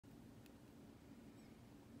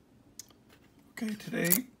Okay, today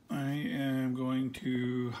I am going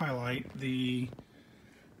to highlight the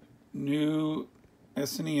new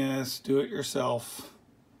Snes Do-it-yourself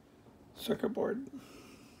circuit board.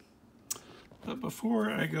 But before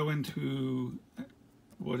I go into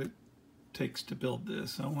what it takes to build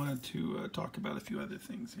this, I wanted to talk about a few other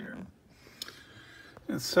things here.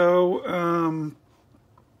 And so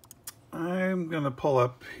I'm going to pull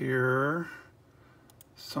up here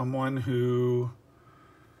someone who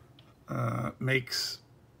makes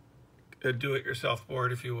a do-it-yourself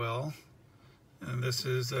board, if you will. And this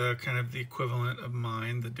is kind of the equivalent of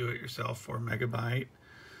mine, the do-it-yourself 4 megabyte.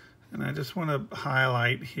 And I just want to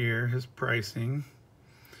highlight here his pricing.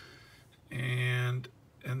 And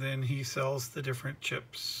then he sells the different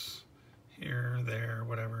chips here, there,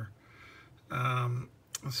 whatever.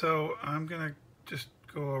 So I'm going to just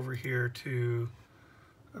go over here to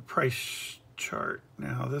a price chart.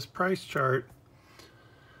 Now this price chart,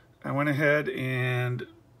 I went ahead and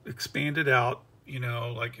expanded out, you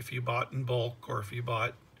know, like if you bought in bulk or if you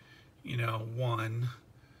bought, you know, one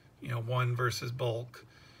versus bulk,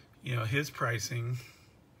 you know, his pricing,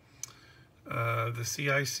 the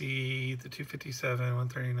CIC, the 257,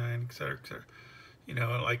 139, et cetera, you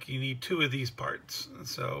know, like you need 2 of these parts,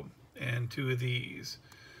 and 2 of these.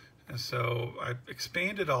 And so I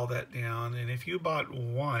expanded all that down, and if you bought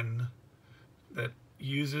one that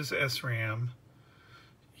uses SRAM,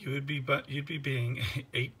 you'd be paying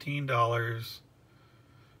 $18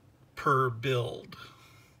 per build.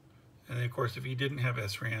 And then of course, if you didn't have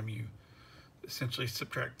SRAM, you essentially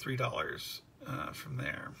subtract $3 from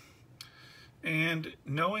there. And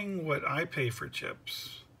knowing what I pay for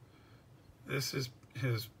chips, this is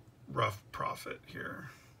his rough profit here.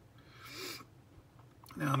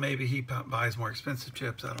 Now maybe he buys more expensive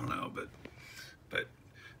chips, I don't know, but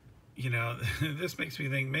you know, this makes me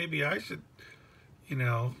think maybe I should, you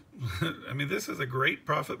know, I mean, this is a great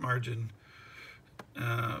profit margin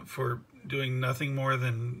for doing nothing more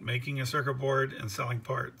than making a circuit board and selling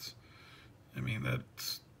parts. I mean,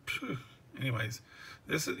 that's, anyways,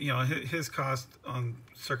 this is, you know, his cost on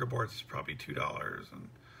circuit boards is probably $2.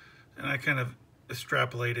 And I kind of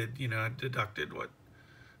extrapolated, you know, deducted what,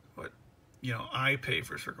 you know, I pay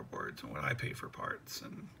for circuit boards and what I pay for parts.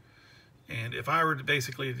 And if I were to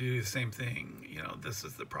basically do the same thing, you know, this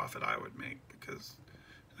is the profit I would make because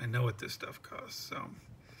I know what this stuff costs.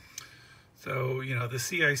 So you know, the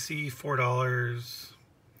CIC $4,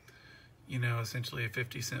 you know, essentially a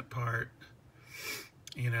 50-cent part,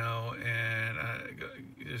 you know, and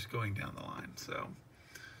just going down the line. So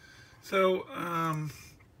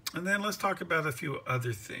and then let's talk about a few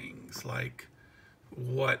other things like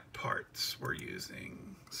what parts we're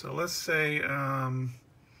using. So let's say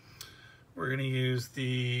we're going to use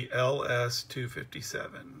the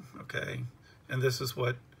LS257, okay? And this is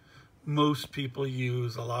what most people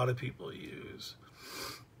use, a lot of people use.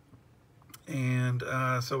 And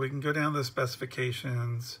so we can go down to the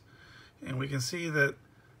specifications and we can see that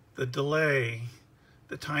the delay,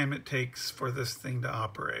 the time it takes for this thing to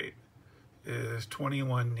operate is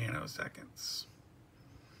 21 nanoseconds.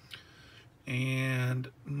 And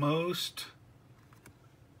most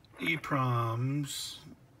EPROMs,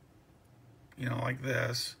 you know, like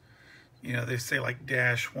this, you know, they say like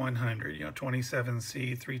 -100, you know,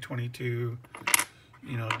 27C, 322,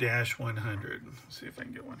 you know, -100. Let's see if I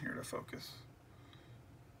can get one here to focus.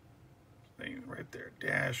 Right there,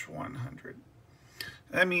 -100.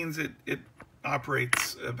 That means it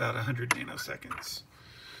operates about 100 nanoseconds.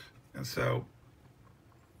 And so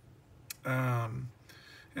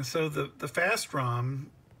the fast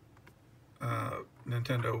ROM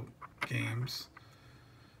Nintendo games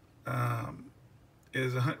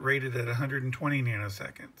is rated at 120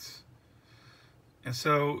 nanoseconds. And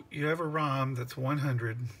so you have a ROM that's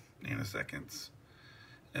 100 nanoseconds,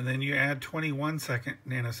 and then you add 21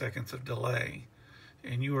 nanoseconds of delay,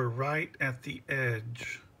 and you are right at the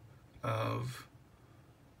edge of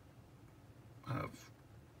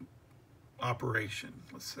operation,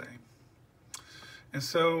 let's say. And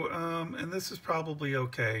so, and this is probably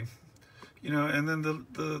okay, you know. And then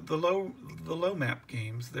the low map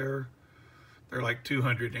games, they're like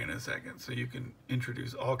 200 nanoseconds, so you can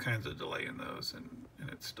introduce all kinds of delay in those, and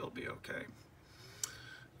it'd still be okay.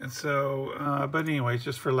 And so, but anyways,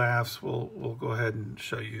 just for laughs, we'll go ahead and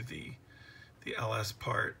show you the LS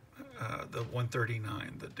part, the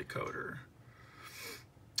 139, the decoder.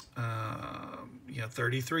 You know,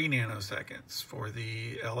 33 nanoseconds for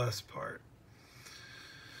the LS part.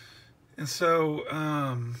 And so,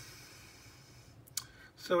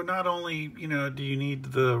 so not only, you know, do you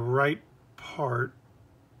need the right part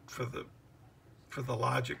for the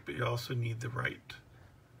logic, but you also need the right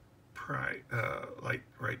price,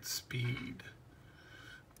 right speed.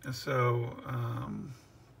 And so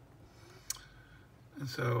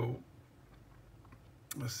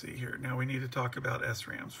let's see here. Now we need to talk about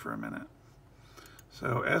SRAMs for a minute.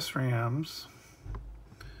 So SRAMs,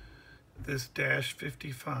 this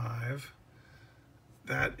 -55,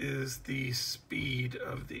 that is the speed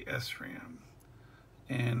of the SRAM.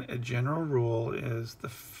 And a general rule is the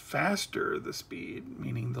faster the speed,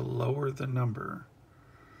 meaning the lower the number,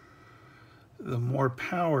 the more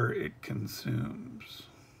power it consumes.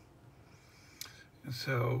 And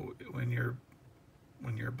so when you're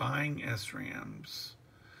buying SRAMs,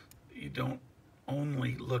 you don't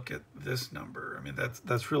only look at this number. I mean,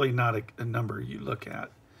 that's really not a number you look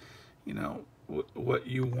at. You know, what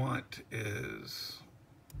you want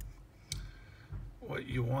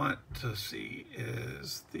to see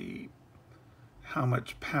is how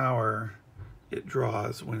much power it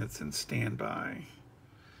draws when it's in standby.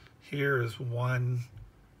 Here is 1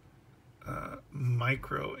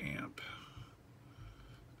 microamp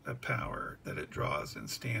of power that it draws in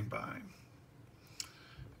standby.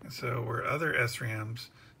 And so where other SRAMs,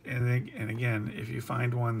 and again, if you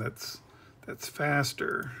find one that's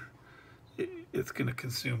faster, it's going to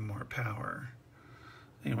consume more power.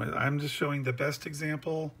 Anyway, I'm just showing the best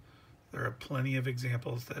example. There are plenty of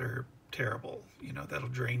examples that are terrible. You know, that'll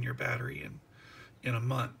drain your battery in a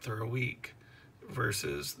month or a week,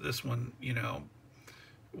 versus this one, you know,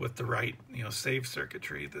 with the right, you know, save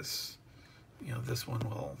circuitry, this one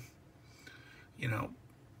will,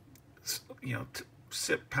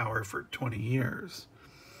 sip power for 20 years.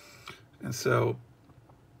 And so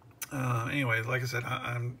anyway, like I said,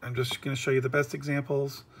 I'm just going to show you the best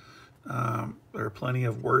examples. There are plenty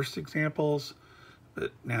of worse examples,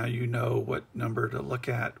 but now you know what number to look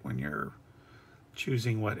at when you're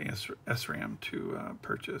choosing what SRAM to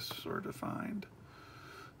purchase or to find.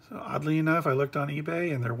 So oddly enough, I looked on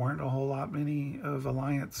eBay and there weren't a whole lot many of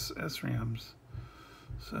Alliance SRAMs.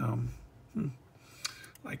 So,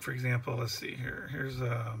 like for example, let's see here. Here's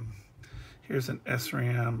an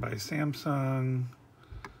SRAM by Samsung.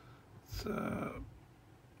 It's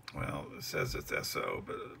well, it says it's SO,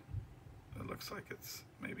 but it looks like it's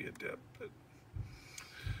maybe a dip.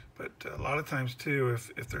 But a lot of times too,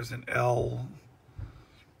 if there's an L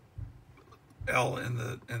in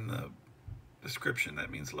the description,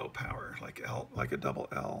 that means low power, like a double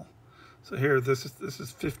L. So here, this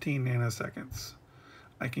is 15 nanoseconds.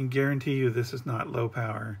 I can guarantee you this is not low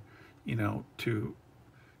power, you know, to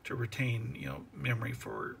retain, you know, memory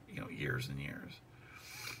for, you know, years and years.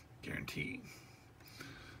 Guarantee.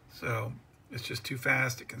 So it's just too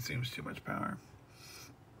fast. It consumes too much power.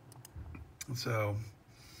 And so,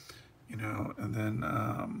 you know, and then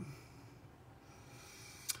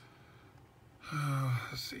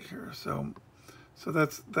let's see here. So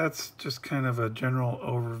that's just kind of a general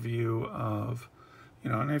overview of,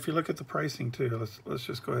 you know, and if you look at the pricing too, let's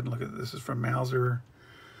just go ahead and look at this. Is from Mauser,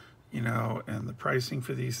 you know, and the pricing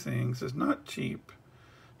for these things is not cheap.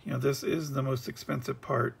 You know, this is the most expensive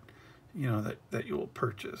part, you know, that you will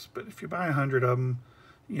purchase. But if you buy 100 of them,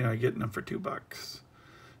 you know, you're getting them for $2.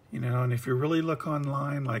 You know, and if you really look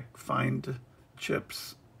online, like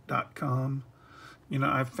findchips.com, you know,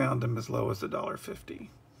 I've found them as low as $1.50.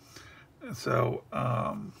 And so,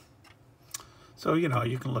 so, you know,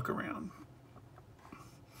 you can look around.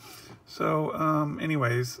 So,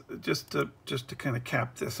 anyways, just to kind of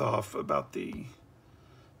cap this off about the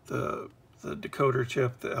decoder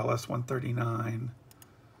chip, the LS139,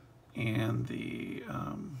 and the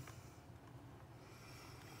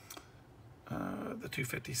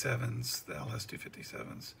 257s, the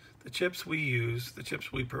LS257s. The chips we use, the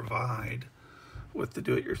chips we provide with the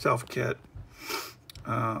do-it-yourself kit,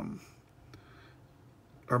 are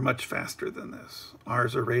much faster than this.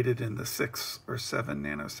 Ours are rated in the 6 or 7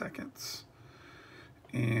 nanoseconds.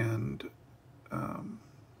 And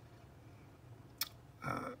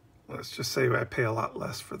let's just say I pay a lot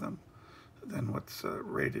less for them than what's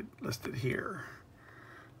listed here.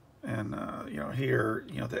 And, you know, here,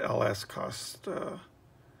 you know, the LS costs, you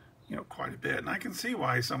know, quite a bit. And I can see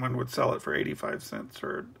why someone would sell it for 85 cents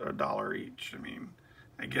or $1 each. I mean,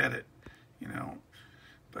 I get it, you know,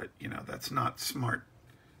 but, you know, that's not smart,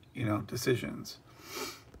 you know, decisions.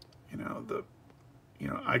 You know,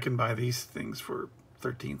 I can buy these things for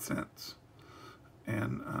 13 cents.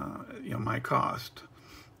 And, you know, my cost,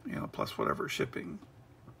 you know, plus whatever shipping,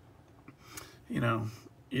 you know,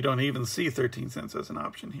 you don't even see 13 cents as an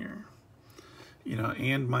option here, you know,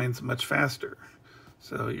 and mine's much faster.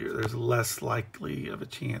 So there's less likely of a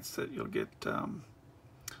chance that you'll get, you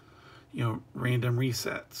know, random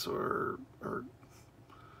resets or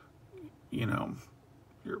you know,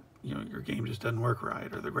 your game just doesn't work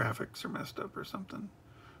right, or the graphics are messed up or something.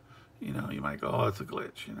 You know, you might go, oh, it's a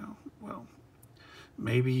glitch, you know. Well,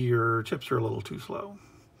 maybe your chips are a little too slow.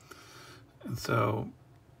 And so,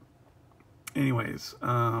 anyways,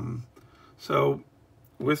 so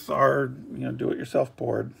with our, do-it-yourself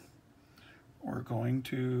board, we're going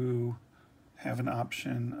to have an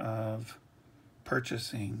option of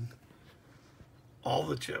purchasing all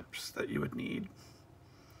the chips that you would need.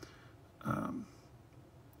 And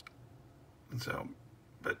so,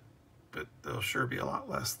 but they'll sure be a lot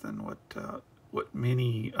less than what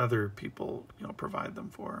many other people, provide them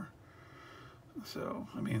for. So,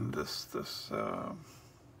 I mean, this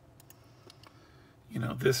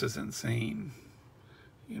is insane.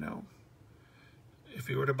 If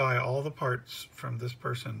you were to buy all the parts from this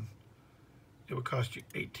person, it would cost you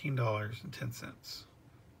 $18.10,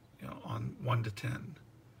 on 1 to 10.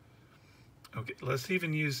 Okay, let's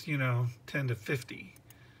even use, 10 to 50.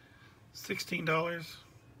 $16?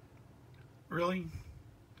 Really?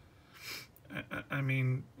 I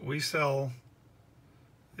mean, we sell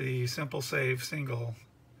the Simple Save single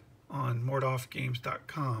on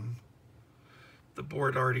mordoffgames.com. The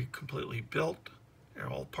board already completely built,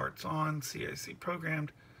 all parts on, CIC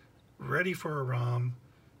programmed, ready for a ROM,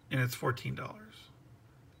 and it's $14.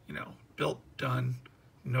 Built, done,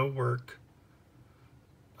 no work,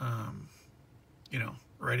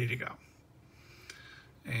 ready to go.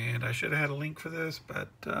 And I should have had a link for this, but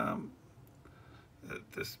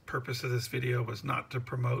this purpose of this video was not to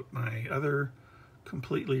promote my other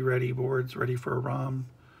completely ready boards, ready for a ROM,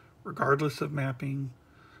 regardless of mapping,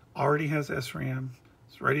 already has SRAM,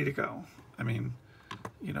 it's ready to go. I mean,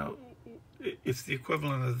 it's the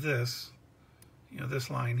equivalent of this, this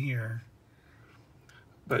line here,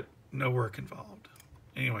 but no work involved.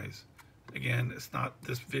 Anyways, again,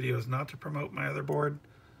 this video is not to promote my other board.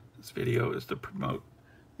 This video is to promote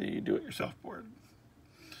the do-it-yourself board.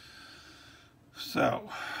 So,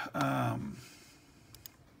 and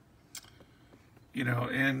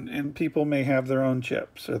people may have their own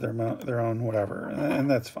chips or their own whatever, and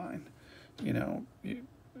that's fine. I'm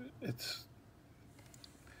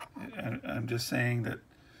just saying that,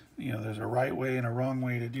 there's a right way and a wrong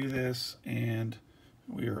way to do this, and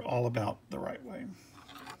we are all about the right way.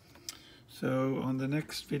 So on the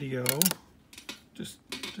next video, just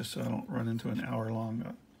so I don't run into an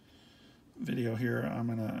hour-long video here, I'm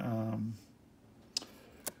gonna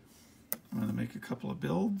make a couple of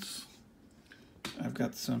builds. I've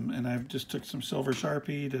got some, and I've just took some silver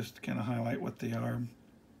Sharpie just to kind of highlight what they are.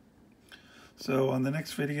 So on the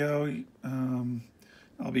next video,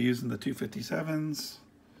 I'll be using the 257s,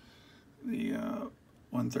 the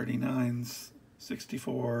 139s,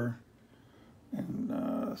 64, and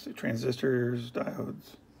transistors,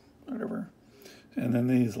 diodes, whatever. And then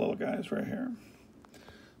these little guys right here.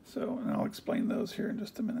 So, and I'll explain those here in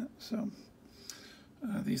just a minute. So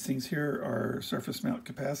these things here are surface mount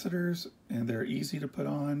capacitors, and they're easy to put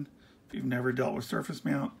on. If you've never dealt with surface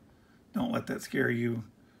mount, don't let that scare you.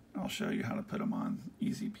 I'll show you how to put them on,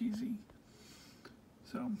 easy peasy.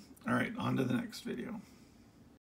 So, all right, on to the next video.